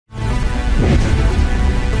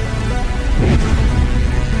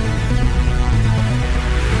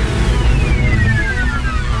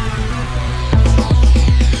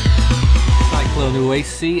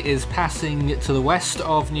Uesi is passing to the west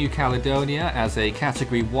of New Caledonia as a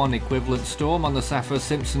Category 1 equivalent storm on the Saffir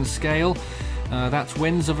Simpson scale. That's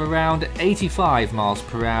winds of around 85 miles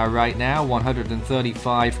per hour right now,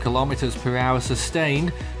 135 kilometers per hour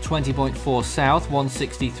sustained, 20.4 south,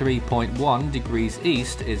 163.1 degrees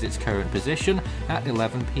east is its current position at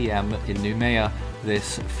 11 p.m. in Noumea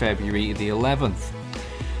this February the 11th.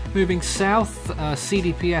 Moving south,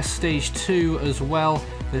 CDPS stage 2 as well.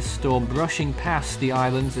 This storm brushing past the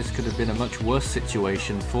islands. This could have been a much worse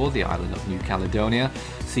situation for the island of New Caledonia.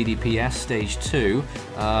 CDPS stage 2.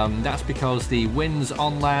 That's because the winds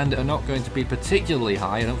on land are not going to be particularly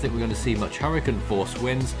high. I don't think we're going to see much hurricane force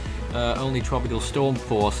winds. Only tropical storm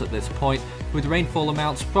force at this point, with rainfall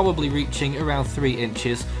amounts probably reaching around 3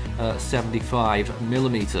 inches, 75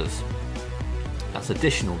 millimeters. That's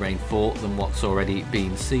additional rainfall than what's already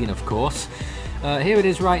been seen, of course. Here it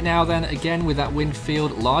is right now then, again with that wind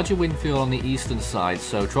field, larger wind field on the eastern side,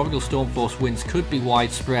 so tropical storm force winds could be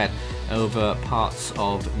widespread over parts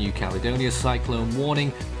of New Caledonia. Cyclone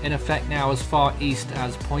warning in effect now as far east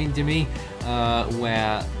as Point-Demi,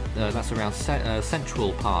 where that's around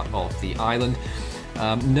central part of the island.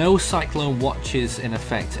 No cyclone watches in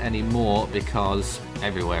effect anymore because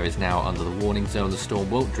everywhere is now under the warning zone. The storm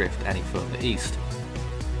won't drift any further east.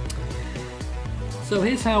 So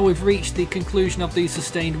here's how we've reached the conclusion of these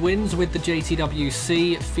sustained winds with the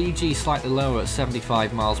JTWC. Fiji slightly lower at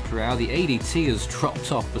 75 miles per hour. The ADT has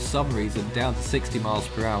dropped off for some reason down to 60 miles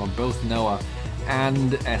per hour on both NOAA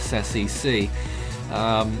and SSEC.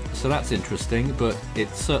 So that's interesting, but it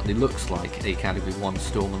certainly looks like a Category 1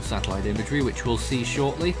 storm on satellite imagery, which we'll see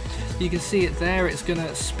shortly. You can see it there. It's going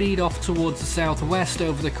to speed off towards the southwest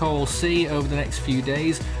over the Coral Sea over the next few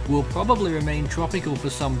days. Will probably remain tropical for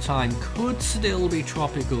some time. Could still be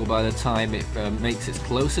tropical by the time it makes its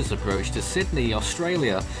closest approach to Sydney,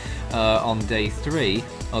 Australia, on day 3,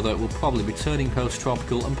 although it will probably be turning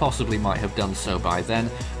post-tropical and possibly might have done so by then.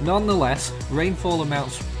 Nonetheless, rainfall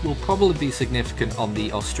amounts will probably be significant on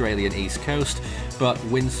the Australian east coast, but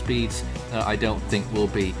wind speeds I don't think will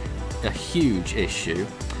be a huge issue.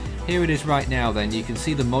 Here it is right now then. You can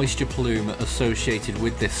see the moisture plume associated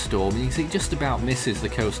with this storm. You can see it just about misses the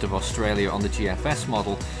coast of Australia on the GFS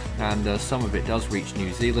model, and some of it does reach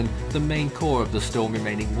New Zealand. The main core of the storm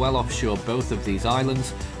remaining well offshore both of these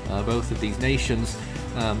islands, both of these nations.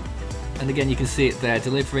 And again, you can see it there,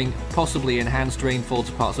 delivering possibly enhanced rainfall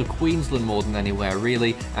to parts of Queensland more than anywhere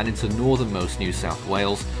really, and into northernmost New South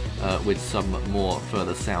Wales, with some more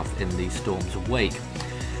further south in the storm's wake.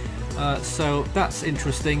 So that's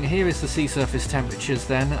interesting. Here is the sea surface temperatures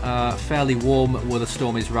then. Fairly warm where the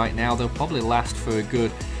storm is right now. They'll probably last for a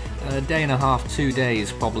good day and a half, 2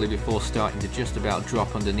 days probably, before starting to just about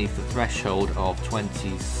drop underneath the threshold of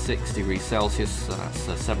 26 degrees Celsius.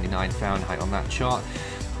 That's 79 Fahrenheit on that chart.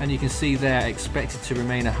 And you can see there, expected to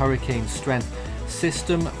remain a hurricane strength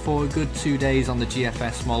system for a good 2 days on the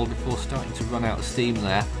GFS model before starting to run out of steam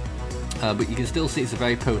there. But you can still see it's a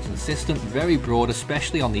very potent system, very broad,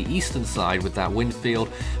 especially on the eastern side with that wind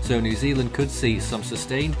field. So New Zealand could see some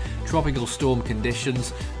sustained tropical storm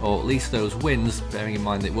conditions, or at least those winds, bearing in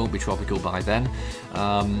mind that it won't be tropical by then.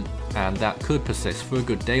 And that could persist for a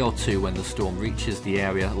good day or two when the storm reaches the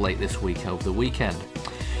area late this week over the weekend.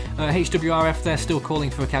 HWRF, they're still calling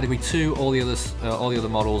for a Category 2, all the other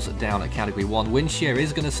models down at Category 1. Wind shear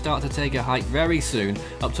is going to start to take a hike very soon,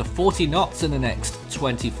 up to 40 knots in the next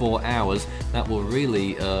 24 hours. That will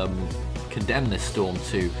really condemn this storm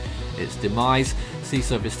to its demise. Sea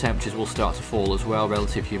surface temperatures will start to fall as well.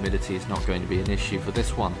 Relative humidity is not going to be an issue for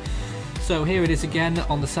this one. So here it is again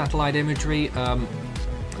on the satellite imagery.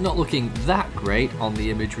 Not looking that great on the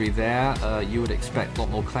imagery there. You would expect a lot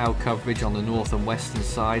more cloud coverage on the north and western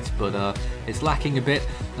sides, but it's lacking a bit.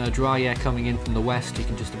 Dry air coming in from the west, you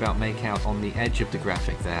can just about make out on the edge of the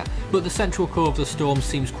graphic there. But the central core of the storm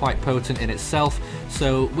seems quite potent in itself,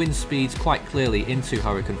 so wind speeds quite clearly into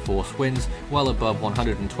hurricane force winds, well above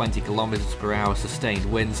 120 kilometers per hour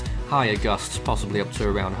sustained winds, higher gusts possibly up to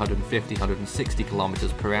around 150, 160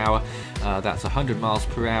 kilometers per hour. That's 100 miles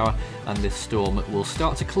per hour, and this storm will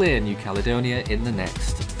start to clear New Caledonia in the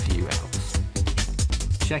next few hours.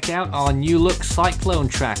 Check out our new look cyclone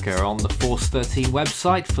tracker on the Force 13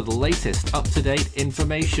 website for the latest up-to-date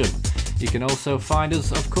information. You can also find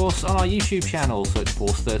us, of course, on our YouTube channel, search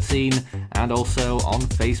Force 13, and also on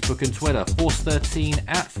Facebook and Twitter, Force 13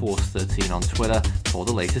 at Force 13 on Twitter for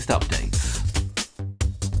the latest updates.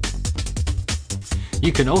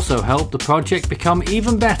 You can also help the project become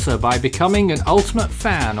even better by becoming an Ultimate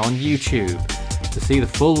Fan on YouTube. To see the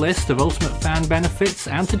full list of Ultimate Fan benefits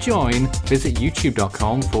and to join, visit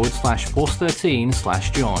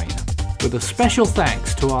youtube.com/force13/join. with a special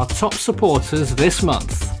thanks to our top supporters this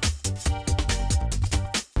month.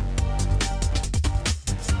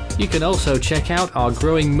 You can also check out our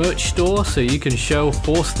growing merch store so you can show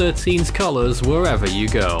Force 13's colours wherever you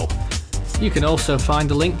go. You can also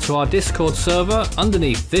find a link to our Discord server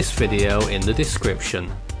underneath this video in the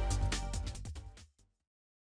description.